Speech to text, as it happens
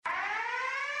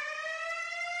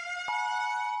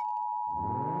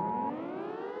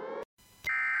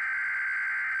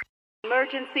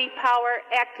Emergency power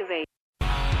activate.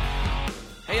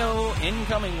 Heyo,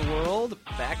 incoming world.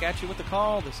 Back at you with the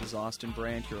call. This is Austin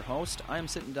Brandt, your host. I am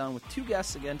sitting down with two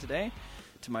guests again today.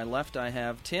 To my left, I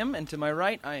have Tim, and to my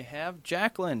right, I have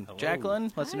Jacquelyn. Hello.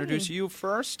 Jacquelyn, let's introduce you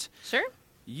first. Sure.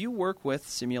 You work with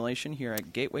simulation here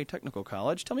at Gateway Technical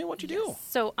College. Tell me what you do.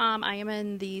 So I am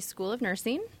in the School of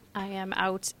Nursing. I am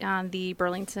out on the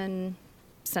Burlington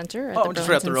Center. Just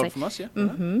right up the road from us, yeah.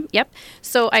 Mm-hmm. Yep.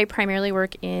 So I primarily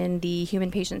work in the Human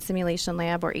Patient Simulation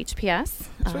Lab, or HPS.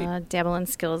 Dabble in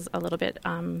skills a little bit,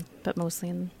 but mostly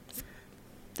in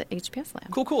the HPS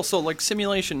lab. Cool. So, like,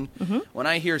 simulation, when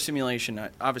I hear simulation,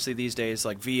 obviously these days,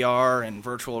 like VR and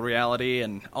virtual reality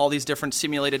and all these different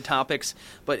simulated topics,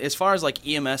 but as far as, like,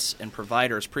 EMS and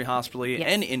providers, pre-hospitally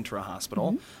and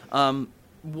intra-hospital,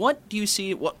 what do you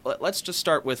see? Let's just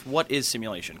start with what is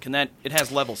simulation. It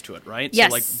has levels to it, right? Yes.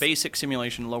 So, like, basic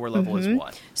simulation, lower level is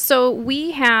what? So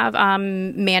we have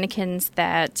mannequins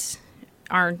that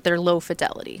they're low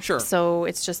fidelity. Sure. So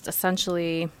it's just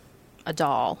essentially a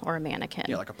doll or a mannequin.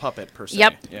 Yeah, like a puppet per se.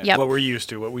 Yep. What we're used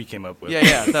to, what we came up with.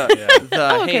 Yeah.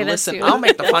 Okay, Hey, that's listen, cute. I'll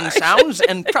make the fun sounds,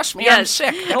 and trust me, I'm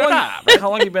sick.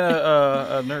 How long you been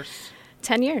a nurse?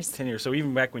 10 years. 10 years. So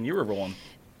even back when you were rolling.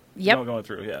 Yep. Going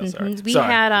through. Yeah. Sorry. We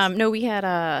had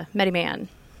a Mediman.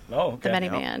 Oh, okay. The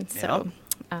Mediman. So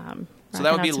So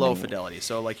that would be rocking out to low Mediman. fidelity.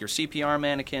 So like your CPR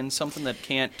mannequin, something that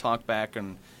can't talk back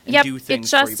and Yep, do it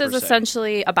things for you just per is se.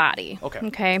 essentially a body.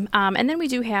 Okay. And then we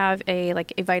do have a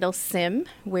vital sim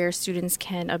where students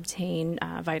can obtain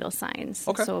vital signs.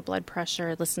 Okay. So blood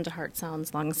pressure, listen to heart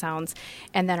sounds, lung sounds.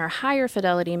 And then our higher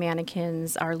fidelity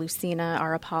mannequins, our Lucina,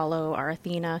 our Apollo, our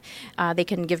Athena, they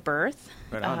can give birth.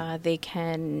 Right on. They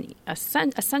can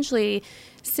essentially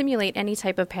simulate any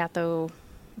type of patho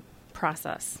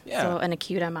process. Yeah. So an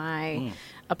acute MI,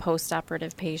 a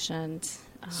post-operative patient.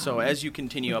 So as you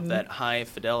continue up that high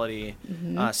fidelity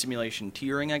simulation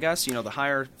tiering, I guess, the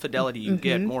higher fidelity you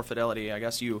get, more fidelity, I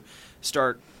guess you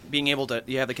start being able to,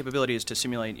 you have the capabilities to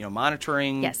simulate,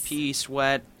 monitoring, Yes. pee,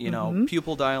 sweat,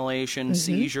 pupil dilation,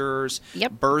 seizures,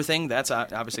 birthing. That's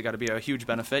obviously got to be a huge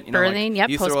benefit. Birthing,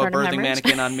 you throw a postpartum birthing hemorrhage.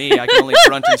 mannequin on me, I can only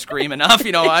grunt and scream enough.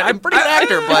 I'm a pretty good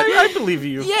actor, but I believe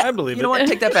you. yeah, I believe you know what?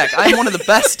 Take that back. I'm one of the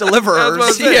best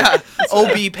deliverers,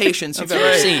 OB patients you've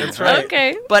ever seen. That's right.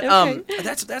 Okay. But okay.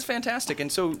 that's fantastic.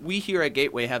 And so we here at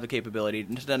Gateway have the capability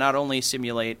to not only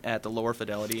simulate at the lower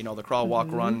fidelity, the crawl, walk,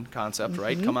 run concept,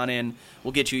 right? Come on in.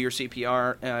 We'll get you your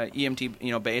CPR,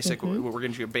 EMT, basic. We're going to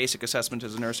get you a basic assessment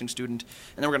as a nursing student.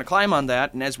 And then we're going to climb on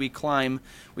that. And as we climb,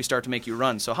 we start to make you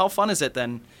run. So how fun is it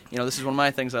then? This is one of my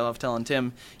things I love telling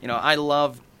Tim. I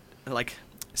love,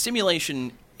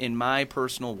 simulation in my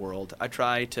personal world. I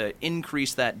try to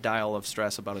increase that dial of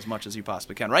stress about as much as you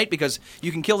possibly can, right? Because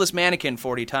you can kill this mannequin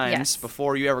 40 times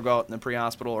before you ever go out in the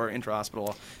pre-hospital or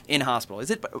intra-hospital, in-hospital.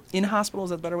 Is it in-hospital? Is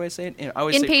that the better way to say it? I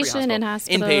always say pre-hospital. Inpatient,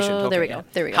 in-hospital. Inpatient, okay.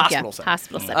 There we go. Hospital setting.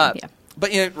 Hospital setting, yeah.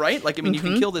 But, right? You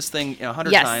can kill this thing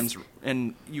 100 times,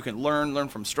 and you can learn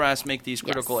from stress, make these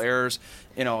critical errors,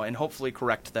 and hopefully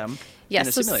correct them in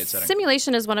a simulated setting.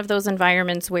 Simulation is one of those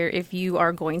environments where if you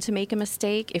are going to make a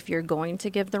mistake, if you're going to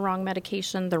give the wrong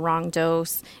medication, the wrong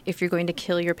dose, if you're going to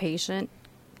kill your patient,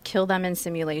 kill them in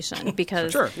simulation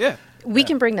because we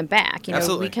can bring them back.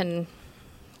 Absolutely. We can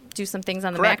do some things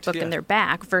on the Correct, MacBook and they're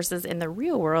back versus in the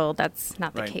real world, that's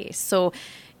not the case. So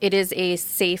it is a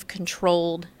safe,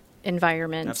 controlled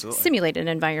environment, simulated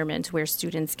environment where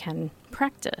students can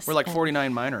practice. We're like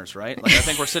 49 minors, right? I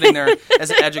think we're sitting there as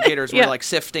educators, we're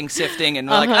sifting, and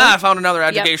we're I found another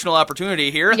educational opportunity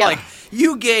here.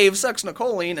 You gave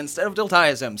succinylcholine instead of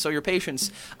diltiazem, so your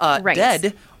patient's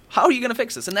dead. How are you going to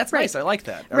fix this? And that's nice. I like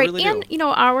that. I really do. And,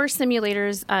 our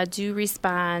simulators do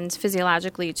respond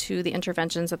physiologically to the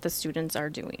interventions that the students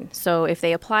are doing. So if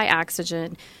they apply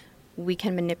oxygen, we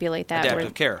can manipulate that.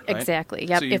 Adaptive care, right? Exactly.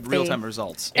 Yep. So you have real-time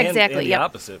results. Exactly. And the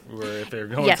opposite, where if they're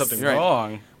going something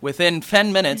wrong. Within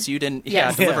 10 minutes, you didn't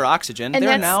deliver oxygen. And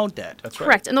they're now dead. That's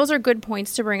correct. And those are good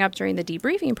points to bring up during the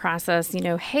debriefing process.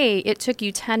 Hey, it took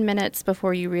you 10 minutes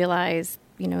before you realized,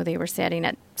 they were sitting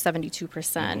at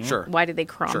 72%. Sure. Why did they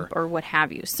crump or what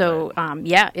have you? So,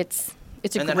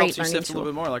 it's a and that great helps you learning sift tool. a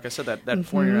little bit more. Like I said, that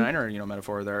 49er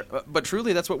metaphor there. But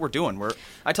truly, that's what we're doing.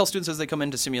 I tell students as they come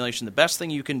into simulation, the best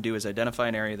thing you can do is identify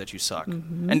an area that you suck.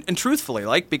 And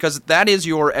truthfully, because that is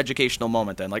your educational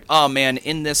moment then. Oh, man,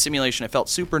 in this simulation, I felt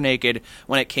super naked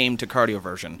when it came to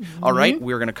cardioversion. All right,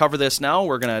 we're going to cover this now.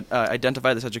 We're going to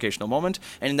identify this educational moment.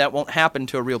 And that won't happen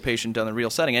to a real patient in the real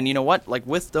setting. And you know what?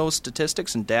 With those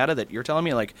statistics and data that you're telling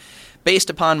me, based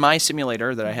upon my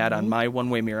simulator that I had on my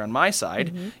one-way mirror on my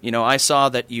side, I saw saw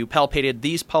that you palpated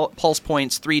these pulse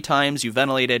points 3 times, you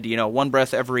ventilated, one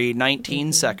breath every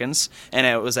 19 seconds, and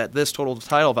it was at this total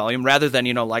tidal volume, rather than,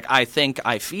 like, I think,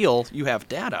 I feel, you have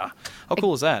data. How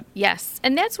cool is that? Yes,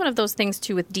 and that's one of those things,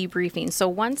 too, with debriefing. So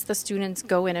once the students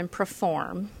go in and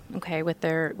perform, okay, with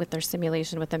their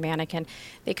simulation with the mannequin,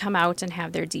 they come out and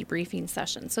have their debriefing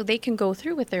session. So they can go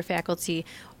through with their faculty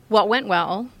what went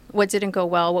well, what didn't go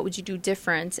well, what would you do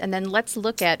different, and then let's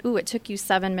look at, it took you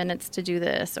 7 minutes to do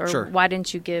this, or why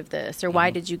didn't you give this, or why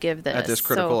did you give this? At this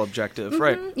critical objective,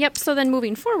 right. Yep, so then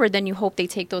moving forward, then you hope they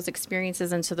take those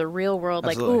experiences into the real world.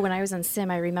 Absolutely. Like, when I was in sim,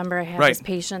 I remember I had this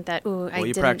patient that,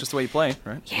 you practice the way you play,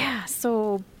 right? Yeah,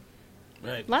 so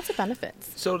lots of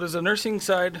benefits. So does the nursing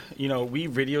side, we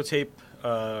videotape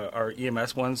our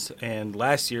EMS ones, and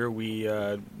last year we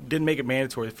didn't make it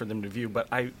mandatory for them to view, but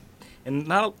and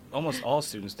not almost all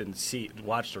students didn't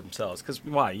watch themselves, because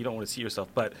why? You don't want to see yourself.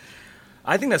 But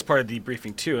I think that's part of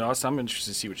debriefing too. And also, I'm interested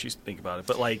to see what you think about it.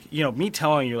 But me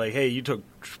telling you, hey, you took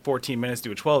 14 minutes to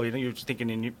do a 12. You're just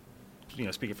thinking in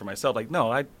speaking for myself,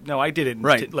 no, I did it in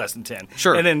less than 10.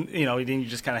 Sure. And then, then you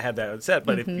just kind of had that set.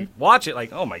 But if you watch it,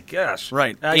 oh my gosh.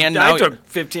 Right. I took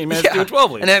 15 minutes to do a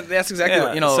 12 lead. And that's exactly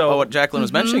what Jacquelyn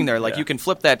was mentioning there. Like, you can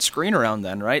flip that screen around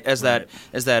then, right? As that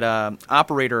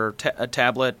operator, a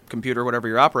tablet, computer, whatever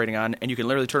you're operating on, and you can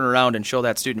literally turn around and show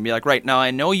that student and be like, right, now I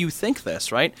know you think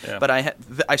this, right? Yeah. But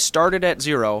I started at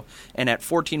 0, and at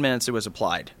 14 minutes it was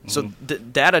applied. So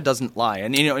data doesn't lie.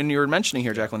 And, and you were mentioning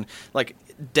here, Jacquelyn, like,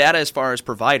 data as far as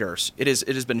providers, it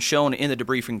has been shown in the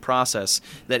debriefing process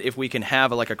that if we can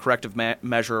have a corrective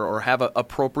measure or have a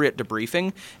appropriate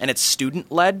debriefing, and it's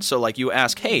student led, so like you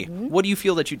ask, hey, what do you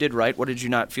feel that you did right? What did you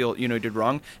not feel you did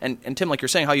wrong? And Tim, like you're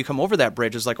saying, how you come over that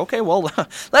bridge is like, okay, well,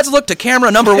 let's look to camera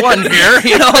number 1 here.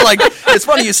 Like, it's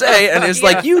funny you say, and it's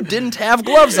like, you didn't have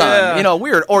gloves on,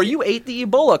 weird, or you ate the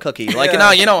Ebola cookie, like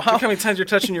now how many times you're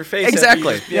touching your face?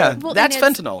 Exactly, well, that's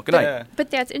fentanyl. Good night. Yeah.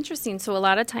 But that's interesting. So a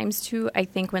lot of times too, I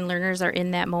think when learners are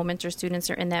in that moment, or students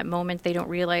are in that moment, they don't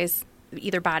realize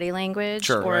either body language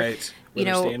or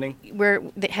where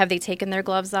have they taken their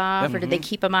gloves off, or did they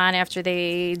keep them on after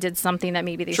they did something that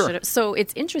maybe they should have. So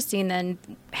it's interesting then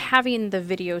having the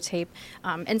videotape,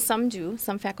 and some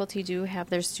faculty do have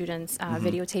their students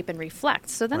videotape and reflect,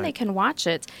 so then they can watch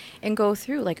it and go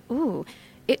through like,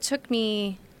 it took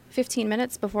me 15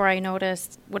 minutes before I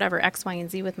noticed whatever X, Y, and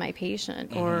Z with my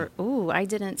patient, or I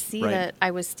didn't see that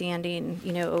I was standing,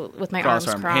 with my arms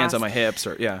crossed, hands on my hips,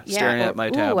 or staring at my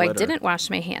tablet. I didn't wash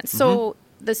my hands. So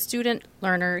the student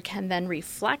learner can then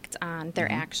reflect on their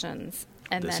actions,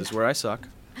 and this then is where I suck.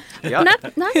 Yeah.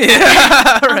 Not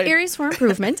areas for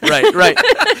improvement. Right.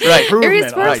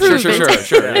 Areas for improvement.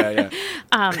 Sure. Yeah.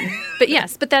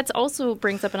 But that's also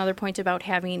brings up another point about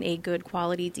having a good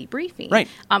quality debriefing, right?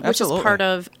 Which is part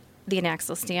of the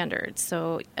ANAXL standards.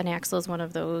 So ANAXL is one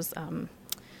of those kind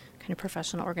of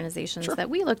professional organizations that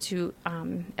we look to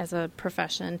as a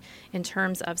profession in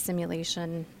terms of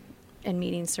simulation and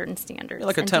meeting certain standards.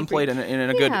 Like a template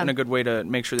in a good way to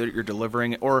make sure that you're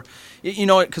delivering. Or,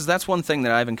 because that's one thing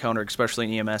that I've encountered,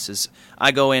 especially in EMS, is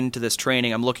I go into this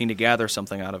training, I'm looking to gather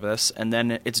something out of this, and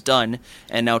then it's done,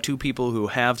 and now 2 people who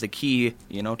have the key,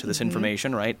 to this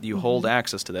information, right? You hold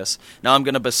access to this. Now I'm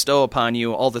going to bestow upon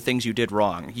you all the things you did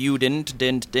wrong. You didn't,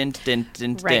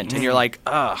 and you're like,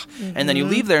 and then you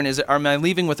leave there, and am I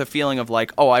leaving with a feeling of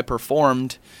like, I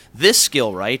performed this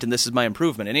skill right, and this is my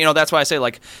improvement? And, that's why I say,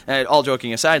 like, all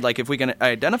joking aside, like, if we can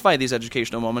identify these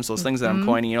educational moments, those things that I'm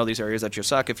coining, these areas that you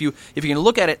suck, if you can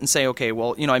look at it and say, okay,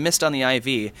 well, I missed on the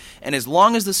IV, and as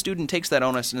long as the student takes that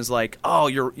onus and is like,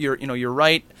 you're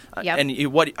right, and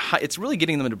it's really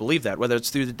getting them to believe that, whether it's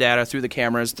through the data, through the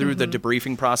cameras, through the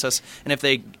debriefing process, and if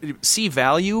they see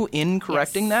value in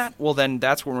correcting that, well, then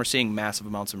that's when we're seeing massive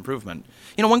amounts of improvement.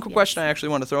 One quick question I actually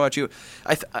want to throw at you.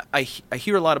 I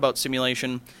hear a lot about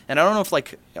simulation, and I don't know if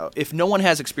if no one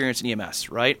has experience in EMS,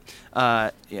 right?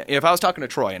 If I was talking to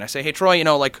Troy and I say, hey, Troy,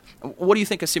 what do you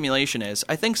think a simulation is?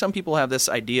 I think some people have this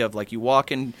idea of like you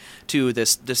walk into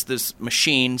this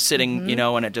machine sitting,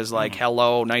 and it just like,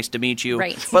 hello, nice to meet you.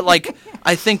 Right. But like,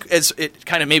 I think it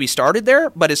kind of maybe started there.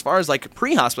 But as far as like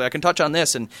pre-hospital, I can touch on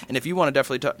this, and if you want to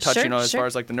definitely touch, as far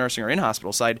as like the nursing or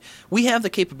in-hospital side, we have the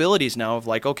capabilities now of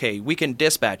like, okay, we can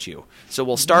dispatch you. So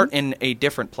we'll start in a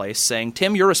different place saying,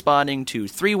 Tim, you're responding to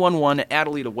 311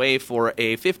 Adelita Way for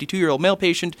a 52-year-old male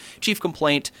patient, chief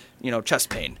complaint, chest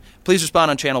pain. Please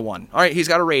respond on channel 1. All right, he's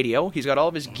got a radio. He's got all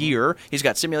of his gear. He's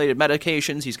got simulated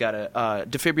medications. He's got a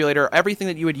defibrillator, everything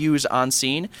that you would use on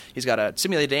scene. He's got a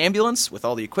simulated ambulance with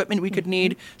all the equipment we could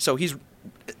need. So he's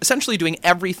essentially doing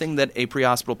everything that a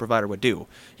pre-hospital provider would do.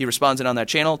 He responds in on that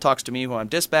channel, talks to me who I'm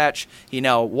dispatch. He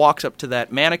now walks up to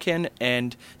that mannequin,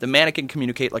 and the mannequin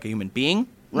communicate like a human being.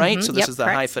 Right? So this is the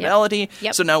high fidelity.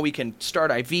 Yep. So now we can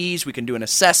start IVs, we can do an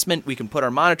assessment, we can put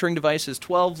our monitoring devices,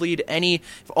 12 lead,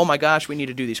 oh my gosh, we need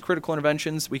to do these critical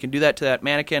interventions. We can do that to that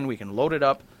mannequin, we can load it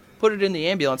up, put it in the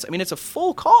ambulance. I mean, it's a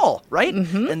full call, right?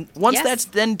 And once that's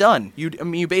then done,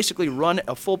 you basically run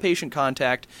a full patient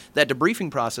contact. That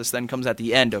debriefing process then comes at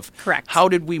the end of how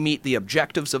did we meet the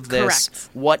objectives of this?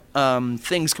 What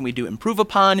things can we do improve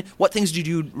upon? What things did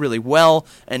you do really well?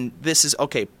 And this is,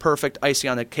 okay, perfect,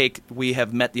 icing on the cake. We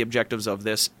have met the objectives of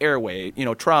this airway,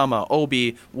 trauma, OB,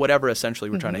 whatever essentially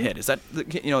we're trying to hit. Is that,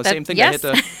 the same thing? Yes.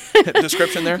 I hit the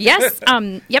description there? Yes.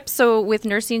 Yep. So with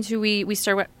nursing too, we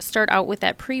start out with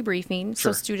that pre-briefing.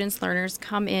 So students, learners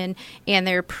come in and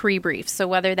they're pre-briefed. So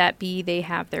whether that be they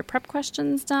have their prep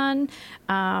questions done.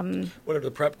 What are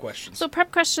the prep questions? So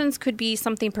prep questions could be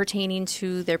something pertaining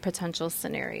to their potential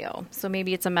scenario. So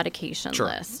maybe it's a medication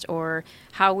list, or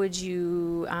how would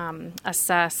you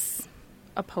assess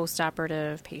a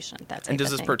post-operative patient, that type of thing. And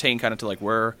does this pertain kind of to like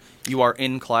where you are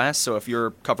in class? So if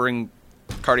you're covering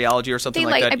cardiology or something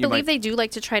like that? I believe they do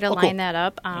like to try to line that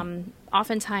up.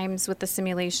 Oftentimes with the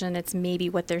simulation, it's maybe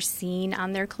what they're seeing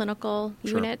on their clinical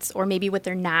units, or maybe what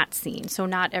they're not seeing. So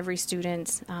not every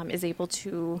student is able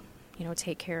to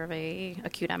take care of a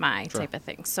acute MI type of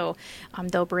thing. So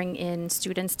they'll bring in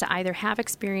students to either have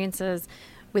experiences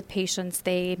with patients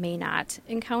they may not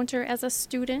encounter as a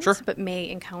student, but may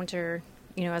encounter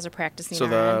as a practicing RN. So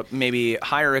the maybe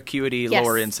higher acuity,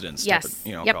 lower incidence type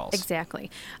of, calls. Exactly.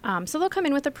 So they'll come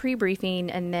in with a pre-briefing,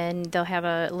 and then they'll have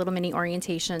a little mini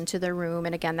orientation to their room.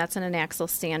 And again, that's an AXL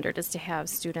standard, is to have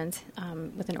students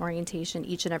with an orientation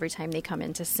each and every time they come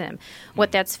into sim.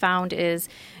 What that's found is,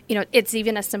 it's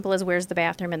even as simple as, where's the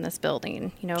bathroom in this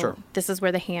building? This is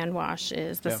where the hand wash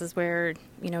is. This is where,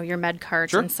 your med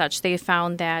carts and such. They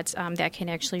found that that can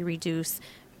actually reduce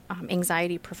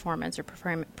anxiety performance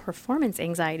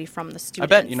anxiety from the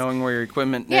students. I bet, knowing where your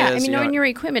equipment is. Yeah, knowing your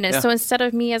equipment is. So instead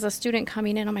of me as a student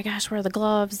coming in, oh my gosh, where are the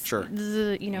gloves?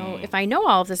 If I know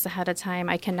all of this ahead of time,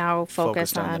 I can now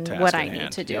focus on what I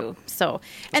need to do. So,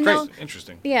 and they'll,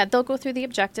 interesting. Yeah, they'll go through the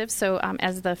objectives. So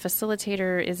as the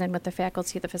facilitator is in with the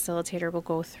faculty, the facilitator will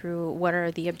go through what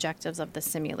are the objectives of the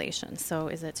simulation. So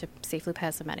is it to safely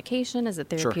pass a medication? Is it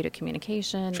therapeutic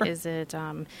communication? Is it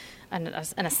an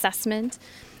assessment?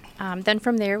 Then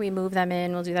from there, we move them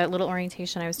in. We'll do that little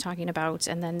orientation I was talking about,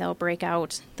 and then they'll break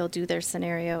out. They'll do their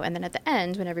scenario, and then at the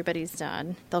end, when everybody's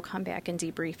done, they'll come back and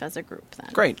debrief as a group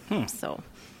then. Great. So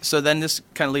then this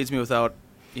kind of leads me without,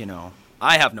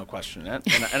 I have no question in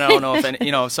it, and I don't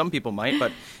know if some people might,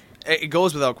 but it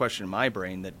goes without question in my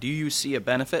brain that, do you see a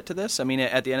benefit to this? I mean,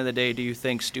 at the end of the day, do you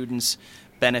think students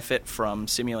benefit from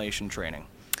simulation training?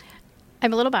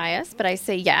 I'm a little biased, but I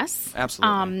say yes.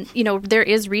 Absolutely. There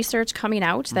is research coming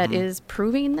out that is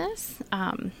proving this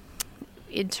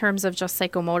in terms of just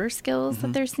psychomotor skills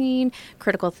that they're seeing,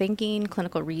 critical thinking,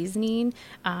 clinical reasoning.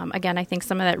 Again, I think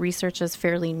some of that research is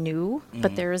fairly new,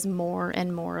 but there is more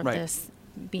and more of this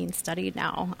being studied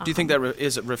now. Do you think that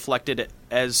is reflected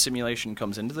as simulation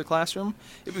comes into the classroom?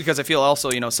 Because I feel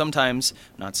also, sometimes,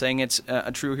 I'm not saying it's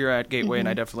true here at Gateway, and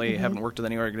I definitely haven't worked with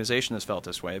any organization that's felt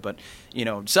this way, but,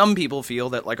 some people feel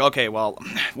that, like, okay, well,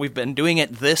 we've been doing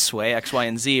it this way, X, Y,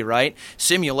 and Z, right?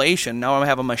 Simulation, now I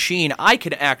have a machine. I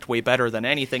could act way better than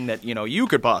anything that, you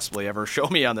could possibly ever show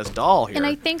me on this doll here. And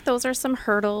I think those are some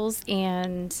hurdles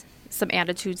and some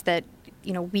attitudes that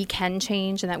we can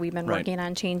change, and that we've been working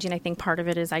on changing. I think part of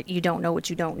it is you don't know what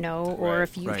you don't know, or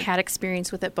if you've had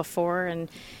experience with it before and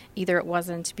either it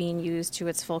wasn't being used to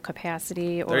its full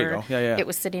capacity, or it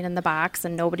was sitting in the box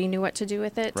and nobody knew what to do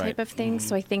with it, type of thing.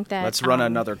 So I think that let's run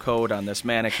another code on this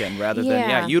mannequin rather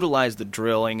than utilize the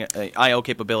drilling IO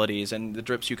capabilities and the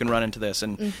drips you can run into this,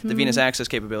 and the venous access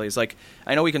capabilities. Like,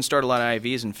 I know we can start a lot of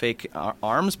IVs and fake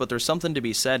arms, but there's something to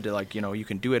be said to, like, you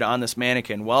can do it on this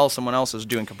mannequin while someone else is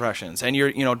doing compressions, and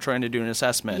you're trying to do an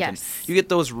assessment. And you get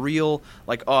those real,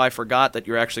 like, I forgot that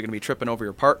you're actually going to be tripping over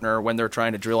your partner when they're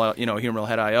trying to drill out humeral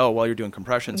head IO while you're doing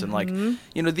compressions. And, like,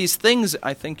 these things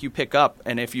I think you pick up,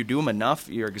 and if you do them enough,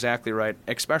 you're exactly right,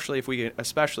 especially if we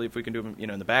can do them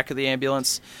in the back of the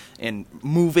ambulance and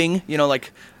moving,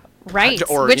 like, Right.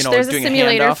 Or, which there's a doing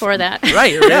simulator handoff. for that.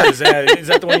 Right. Yeah, is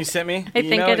that the one you sent me? I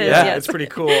think it is. Yeah, yes. it's pretty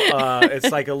cool.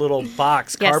 It's like a little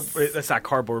box. Yes. It's not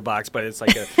cardboard box, but it's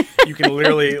like you can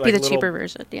literally like be the little, cheaper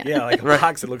version. Yeah. Yeah, like a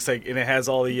box. It looks like, and it has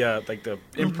all the like the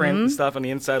imprint and stuff on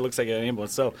the inside. It looks like an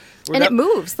ambulance. So it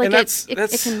moves. Like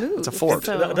it can move. It's a Ford.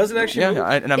 So does it actually move?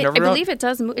 Yeah, and I've never. I believe it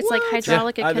does move. It's like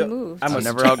hydraulic. It can move. I've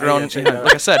never outgrown.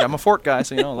 Like I said, I'm a Ford guy,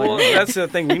 so Well, that's the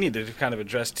thing we need to kind of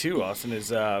address too, Austin. Is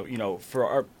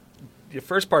for the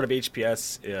first part of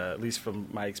HPS, at least from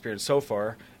my experience so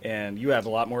far, and you have a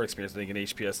lot more experience, I think, in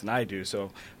HPS than I do.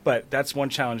 So, but that's one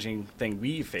challenging thing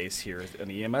we face here on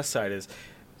the EMS side is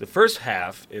the first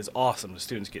half is awesome. The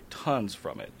students get tons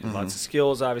from it, and lots of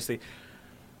skills, obviously.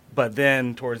 But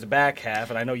then towards the back half,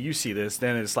 and I know you see this,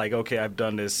 then it's like, okay, I've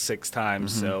done this 6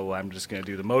 times, so I'm just going to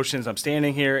do the motions. I'm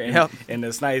standing here in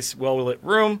this nice, well-lit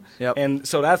room. Yep. And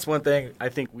so that's one thing I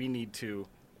think we need to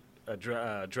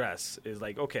address is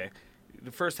like, okay,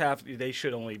 the first half, they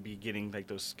should only be getting like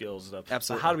those skills stuff.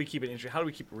 Absolutely. But how do we keep it interesting? How do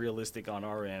we keep it realistic on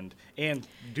our end and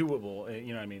doable?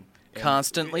 You know what I mean? And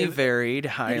constantly varied,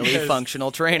 highly Because-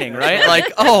 functional training, right?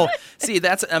 See,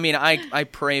 that's. I mean, I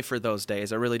pray for those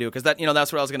days. I really do, because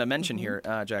that's what I was going to mention here,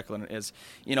 Jacquelyn. Is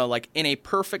like in a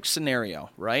perfect scenario,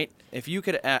 right? If you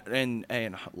could,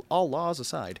 and all laws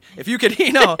aside, if you could,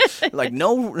 like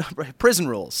no prison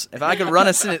rules. If I could run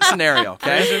a scenario,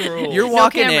 okay? Prison rules. You're No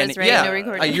walking cameras, in, right? yeah. No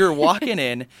recording. You're walking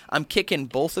in. I'm kicking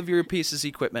both of your pieces of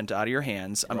equipment out of your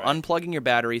hands. I'm unplugging your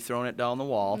battery, throwing it down the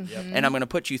wall, and I'm going to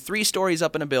put you 3 stories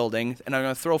up in a building, and I'm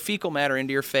going to throw fecal matter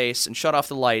into your face and shut off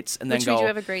the lights, and Which then we go. do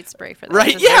have a great spray for that.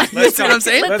 Right? Just Yeah. like- You see what I'm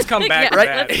saying? Let's come back to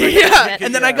Right? that. Yeah.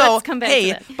 And then I go, Let's come back to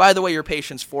hey, that. by the way, your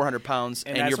patient's 400 pounds,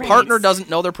 and that's your right. partner doesn't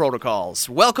know their protocols.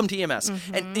 Welcome to EMS.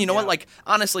 And you know what? Like,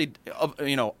 honestly,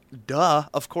 duh,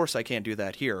 of course I can't do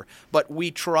that here. But we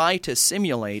try to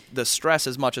simulate the stress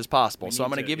as much as possible. So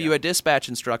I'm going to give you a dispatch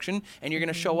instruction, and you're going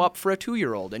to show up for a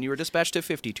 2-year-old, and you were dispatched to a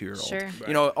 52-year-old.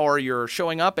 Sure. Or you're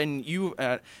showing up, and you...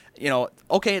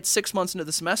 okay, it's 6 months into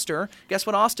the semester. Guess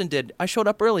what Austin did? I showed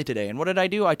up early today. And what did I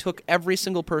do? I took every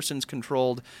single person's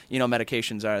controlled,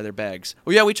 medications out of their bags.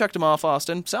 Oh, yeah, we checked them off,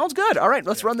 Austin. Sounds good. All right,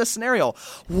 let's run this scenario.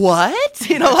 What?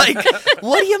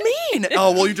 What do you mean?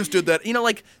 Oh, well, you just did that.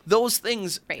 Those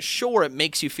things, sure, it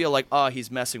makes you feel like, oh, he's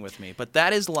messing with me. But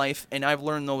that is life, and I've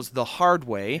learned those the hard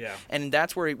way. Yeah. And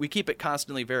that's where we keep it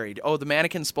constantly varied. Oh, the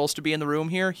mannequin's supposed to be in the room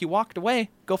here. He walked away.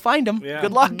 Go find him. Yeah.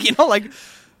 Good luck.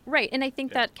 Right, and I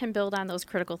think that can build on those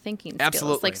critical thinking skills.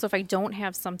 Absolutely. So if I don't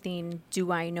have something,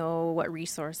 do I know what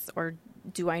resource or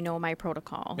do I know my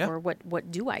protocol or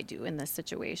what do I do in this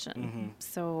situation?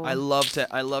 So I love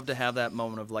to have that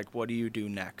moment of like, what do you do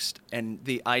next? And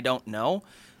the I don't know.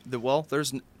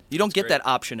 You don't get that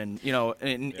option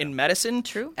in medicine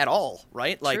at all,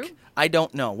 right? Like, True. I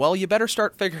don't know. Well, you better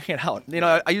start figuring it out.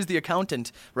 I use the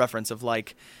accountant reference of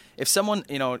like, if someone,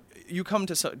 you come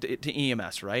to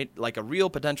EMS, right? Like a real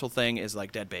potential thing is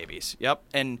like dead babies. Yep.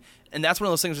 And that's one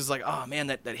of those things that's like, oh man,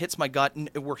 that hits my gut. And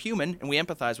we're human and we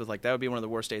empathize with like, that would be one of the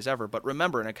worst days ever. But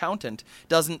remember, an accountant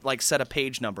doesn't like set a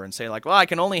page number and say like, well, I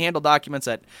can only handle documents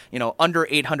at, under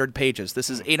 800 pages. This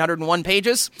is 801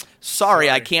 pages. Sorry,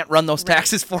 I can't run those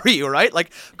taxes for you, right?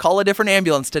 Like, call a different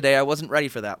ambulance today. I wasn't ready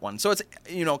for that one. So it's,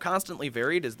 constantly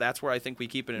varied. That's where I think we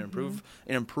keep an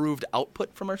improved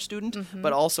output from our student.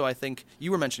 But also I think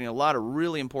you were mentioning a lot of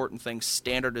really important things,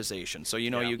 standardization. So,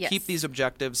 you keep these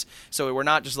objectives. So we're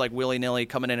not just like willy-nilly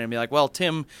coming in and be like, well,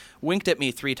 Tim winked at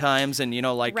me 3 times and,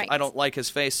 I don't like his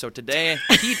face. So today,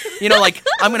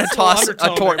 I'm going to toss a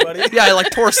I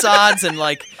like torsades and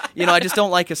I just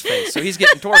don't like his face. So he's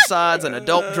getting torsades and a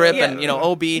dope drip and,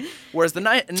 OB. Whereas the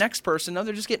next person,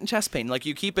 they're just getting chest pain. Like,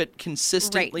 you keep it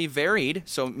consistently varied.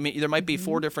 So there might be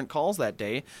 4 different calls that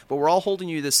day, but we're all holding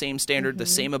you to the same standard, the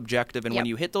same objective. And when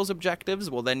you hit those objectives,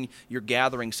 well, then you're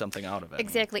gathering something out of it.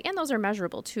 Exactly. And those are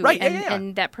measurable too. Right.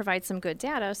 And that provides some good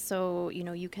data. So,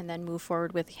 you can then move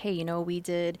forward with, hey, we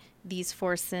did these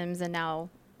 4 sims and now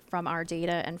from our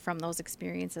data and from those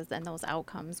experiences and those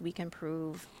outcomes, we can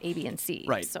prove A, B, and C.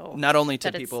 Right. So not only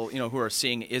to people, who are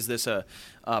seeing, is this a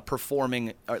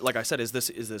performing, like I said, is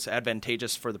this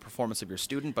advantageous for the performance of your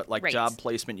student? But like job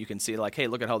placement, you can see like, hey,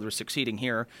 look at how they're succeeding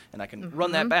here, and I can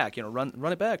run that back. Run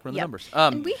it back, run the numbers.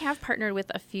 And we have partnered with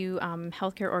a few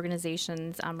healthcare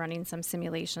organizations, running some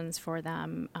simulations for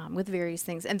them with various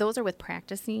things, and those are with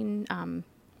practicing.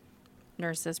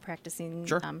 Nurses, practicing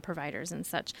providers and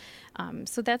such.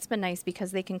 So that's been nice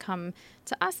because they can come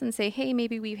to us and say, hey,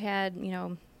 maybe we've had,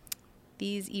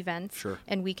 these events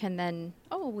and we can then,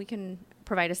 we can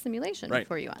provide a simulation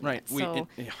for you on that. So,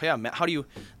 how do you,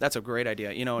 that's a great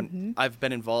idea. And I've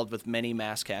been involved with many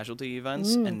mass casualty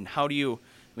events and how do you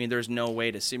I mean, there's no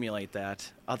way to simulate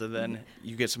that other than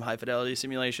you get some high-fidelity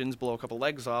simulations, blow a couple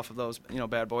legs off of those,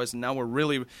 bad boys, and now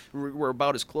we're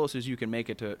about as close as you can make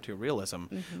it to realism.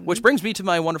 Which brings me to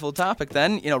my wonderful topic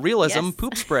then, realism,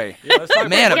 poop spray.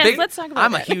 Man, let's talk about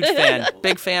I'm that. a huge fan.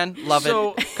 Big fan, love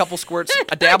it. Couple squirts,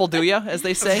 a dabble do ya, as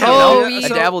they say. A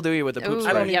dabble do ya with the poop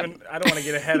spray. I don't want to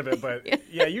get ahead of it, but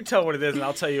you tell what it is, and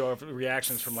I'll tell you our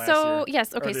reactions from last year. So,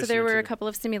 yes, okay, so there were a couple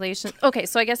of simulations. Okay,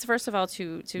 so I guess first of all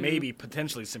to maybe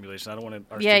potentially simulation. I don't want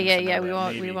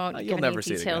to. We won't You'll get never any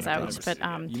see it details again, out,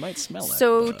 but you might smell it.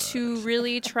 So to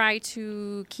really try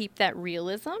to keep that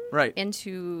realism, right, and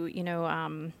to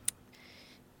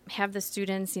have the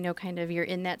students, kind of you're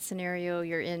in that scenario,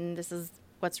 this is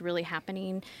what's really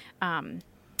happening.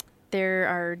 There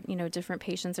are different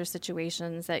patients or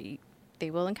situations that they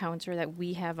will encounter that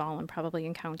we have all probably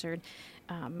encountered.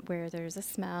 Where there's a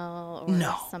smell or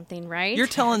something, right? You're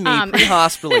telling me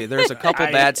pre-hospitally there's a couple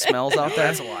bad smells out there?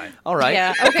 That's a lie. All right.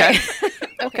 Yeah, okay.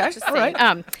 Okay. Just all saying.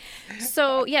 right.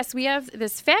 So, yes, we have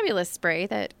this fabulous spray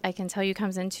that I can tell you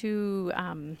comes in two,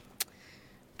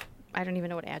 I don't even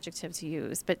know what adjective to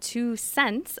use, but 2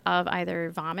 scents of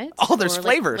either vomit. Oh, there's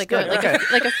flavors. Like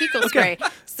a fecal spray.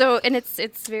 So, and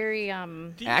it's very...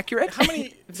 accurate? How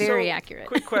many? Very accurate.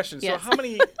 Quick question. Yes. So how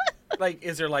many...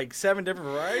 is there 7 different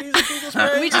varieties of fecal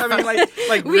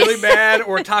spray? Really bad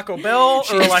or Taco Bell?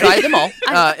 She's tried them all.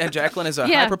 And Jacquelyn is a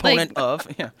high proponent of.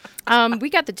 Yeah. We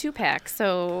got the 2-pack,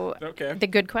 so okay. The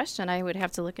good question, I would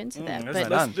have to look into that. But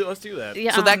Let's do that.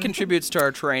 Yeah, so that contributes to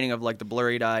our training of the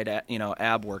blurry-eyed,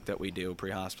 ab work that we do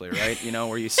pre-hospitally, right?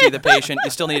 Where you see the patient,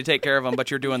 you still need to take care of them, but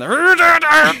you're doing the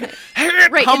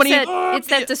right. How many? It's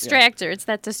that distractor. Yeah. It's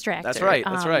that distractor. That's right.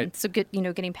 That's right. So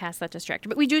getting past that distractor,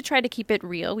 but we do try to keep it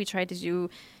real. We try to do,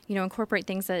 incorporate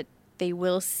things that they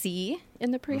will see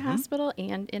in the pre-hospital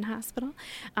and in hospital.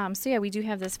 So yeah, we do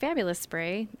have this fabulous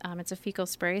spray. It's a fecal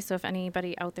spray. So if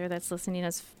anybody out there that's listening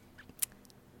is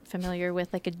familiar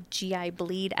with a GI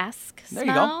bleed-esque smell,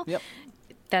 there you go. Yep.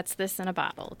 That's this in a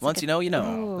bottle. It's Once you know, you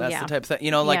know. Ooh, That's yeah. the type of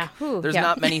thing. There's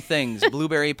not many things.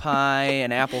 Blueberry pie,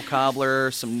 an apple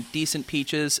cobbler, some decent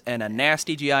peaches, and a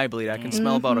nasty GI bleed I can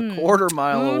smell about a quarter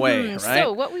mile away, right?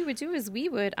 So what we would do is we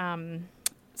would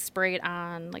spray it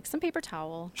on some paper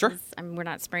towel. Sure. We're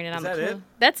not spraying it on Is the that it?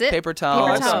 That's it. Paper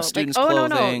towel, some towel. students' No.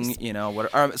 clothing,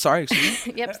 what? Sorry, excuse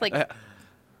me. Yep, it's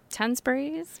 10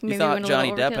 sprays. You Maybe thought went a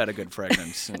Johnny little Depp overkill. had a good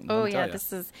fragrance. Oh, yeah,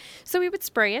 this is... So we would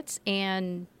spray it,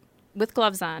 and with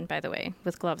gloves on, by the way,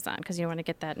 because you want to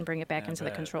get that and bring it back into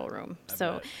the control room.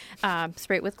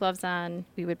 Spray it with gloves on.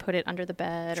 We would put it under the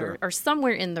bed or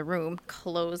somewhere in the room,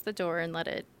 close the door, and let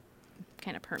it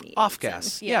kind of permeate. Off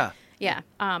gas, yeah.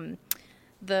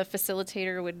 The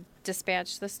facilitator would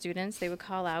dispatch the students. They would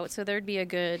call out. So there'd be a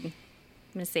good...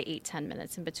 I'm going to say 8-10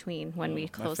 minutes in between when we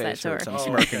close that door. I'm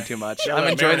smirking too much. I'm Yeah,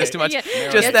 enjoying this too much. Yeah.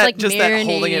 Just that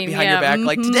holding it behind your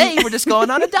back. Today we're just going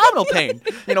on abdominal pain.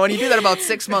 When you do that about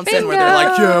 6 months in, where they're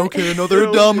like, yeah, okay, another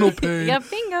abdominal pain. Yep,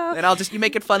 bingo. And you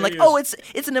make it fun,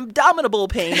 it's an abdominal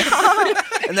pain.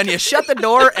 And then you shut the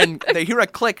door and they hear a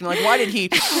click and why did he?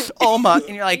 Oh my!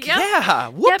 And you're like, yeah,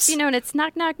 whoops. Yep, and it's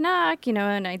knock, knock, knock.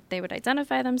 And they would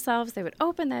identify themselves. They would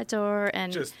open that door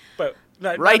and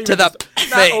right to the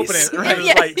face. Not open it.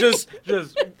 Right? Just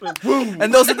boom.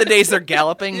 And those are the days they're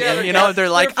galloping, and they're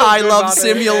like, I love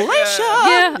simulation.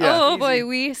 Yeah. Oh boy,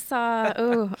 we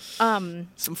saw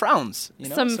some frowns.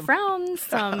 Some frowns.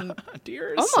 Some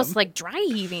tears. Almost like dry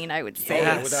heaving, I would say.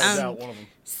 Yeah, without a doubt, one of them.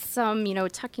 Some,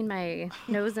 tucking my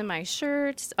nose in my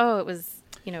shirt. Oh, it was,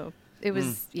 It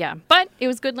was, but it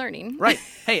was good learning. Right.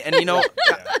 Hey, and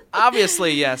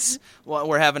obviously, yes,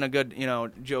 we're having a good,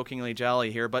 jokingly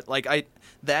jolly here, but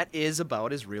that is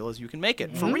about as real as you can make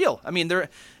it. For real. I mean,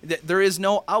 there is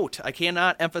no out. I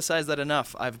cannot emphasize that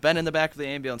enough. I've been in the back of the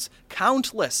ambulance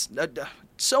countless,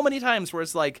 so many times where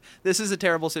it's this is a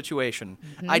terrible situation.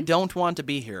 I don't want to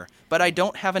be here, but I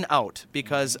don't have an out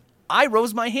because I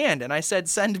rose my hand and I said,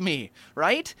 send me,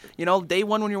 right? Day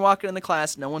one when you're walking in the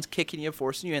class, no one's kicking you,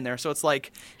 forcing you in there. So it's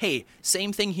hey,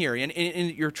 same thing here. And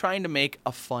you're trying to make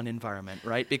a fun environment,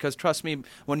 right? Because trust me,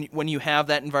 when you have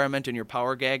that environment and you're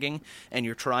power gagging and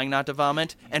you're trying not to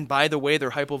vomit, and by the way,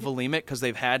 they're hypovolemic because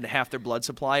they've had half their blood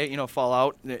supply, fall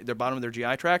out, their bottom of their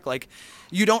GI tract,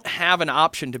 you don't have an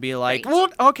option to be well,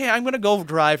 okay, I'm going to go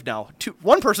drive now.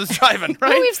 One person's driving, right?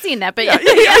 Well, we've seen that, but yeah.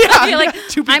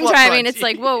 Two people I'm driving. It's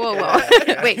whoa.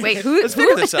 Wait, who? Let's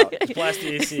figure this out. Blast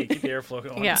the AC, keep the airflow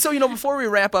going. Yeah. So, before we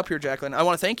wrap up here, Jacquelyn, I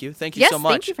want to thank you. Thank you so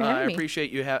much. Thank you for having me. I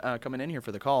appreciate you coming in here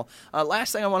for the call.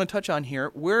 Last thing I want to touch on here,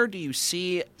 where do you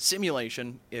see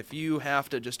simulation if you have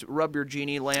to just rub your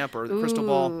genie lamp or the crystal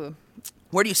ball?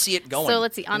 Where do you see it going? So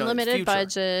let's see, unlimited future?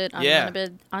 budget,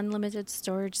 unlimited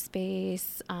storage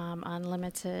space,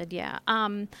 unlimited,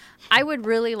 I would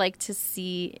really like to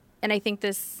see, and I think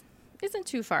this isn't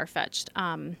too far-fetched,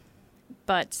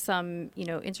 but some,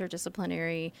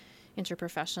 interdisciplinary,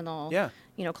 interprofessional,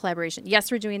 collaboration.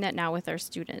 Yes, we're doing that now with our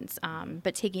students,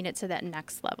 but taking it to that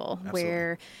next level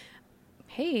where,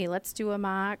 hey, let's do a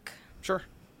mock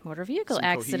motor vehicle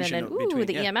accident, and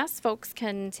the EMS folks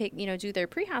can take, do their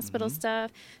pre-hospital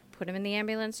stuff, put them in the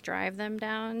ambulance, drive them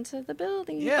down to the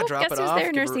building. Drop guess it who's off,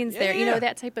 there? Nursing's there.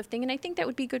 That type of thing. And I think that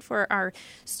would be good for our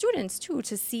students too,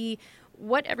 to see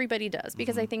what everybody does,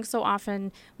 because I think so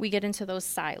often we get into those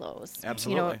silos.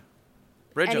 Absolutely.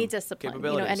 Any discipline,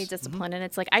 any discipline, and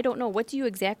it's like, I don't know, what do you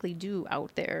exactly do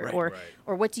out there, or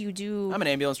what do you do? I'm an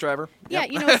ambulance driver. So I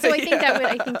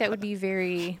think that would be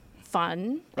very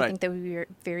fun. I think that would be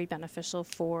very beneficial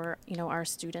for our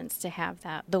students to have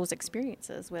those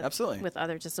experiences with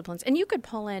other disciplines. And you could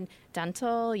pull in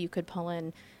dental, you could pull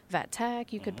in vet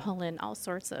tech, you could pull in all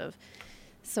sorts of.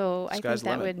 So I think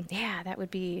that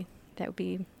would be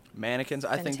mannequins.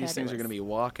 I think these things are going to be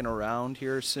walking around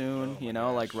here soon.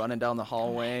 Like running down the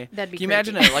hallway. That'd be. Can you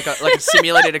imagine it like a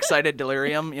simulated excited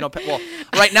delirium? Well,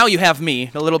 right now you have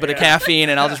me, a little bit of caffeine,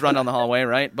 and I'll just run down the hallway,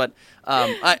 right? But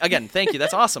again, thank you.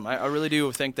 That's awesome. I really do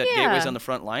think that Gateway's on the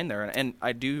front line there, and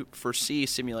I do foresee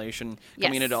simulation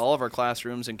coming into all of our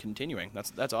classrooms and continuing.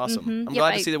 That's awesome. I'm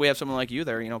glad to see that we have someone like you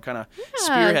there, kind of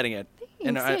spearheading it. Thanks.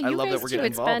 And I love that we're getting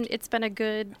involved. It's been a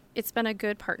good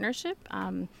partnership.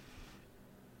 I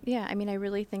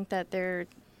really think that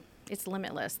it's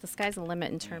limitless. The sky's the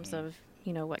limit in terms of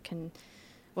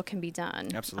what can be done.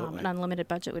 Absolutely. An unlimited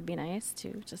budget would be nice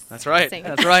too. That's right.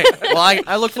 That's right. Well,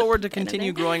 I look forward to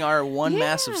continue growing our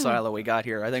massive silo we got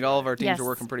here. I think all of our teams are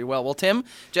working pretty well. Well, Tim,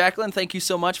 Jacquelyn, thank you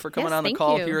so much for coming on the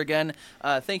call here again.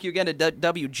 Thank you again to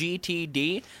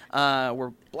WGTD.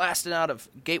 We're blasting out of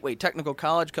Gateway Technical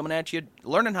College, coming at you,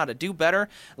 learning how to do better.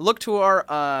 Look to our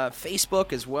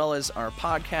Facebook as well as our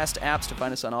podcast apps to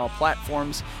find us on all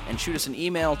platforms, and shoot us an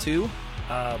email to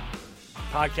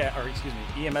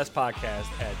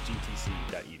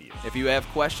EMSpodcast@gtc.edu. If you have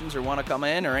questions or want to come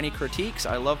in or any critiques,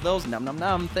 I love those. Num num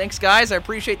num. Thanks, guys. I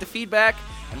appreciate the feedback.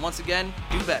 And once again,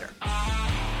 do better.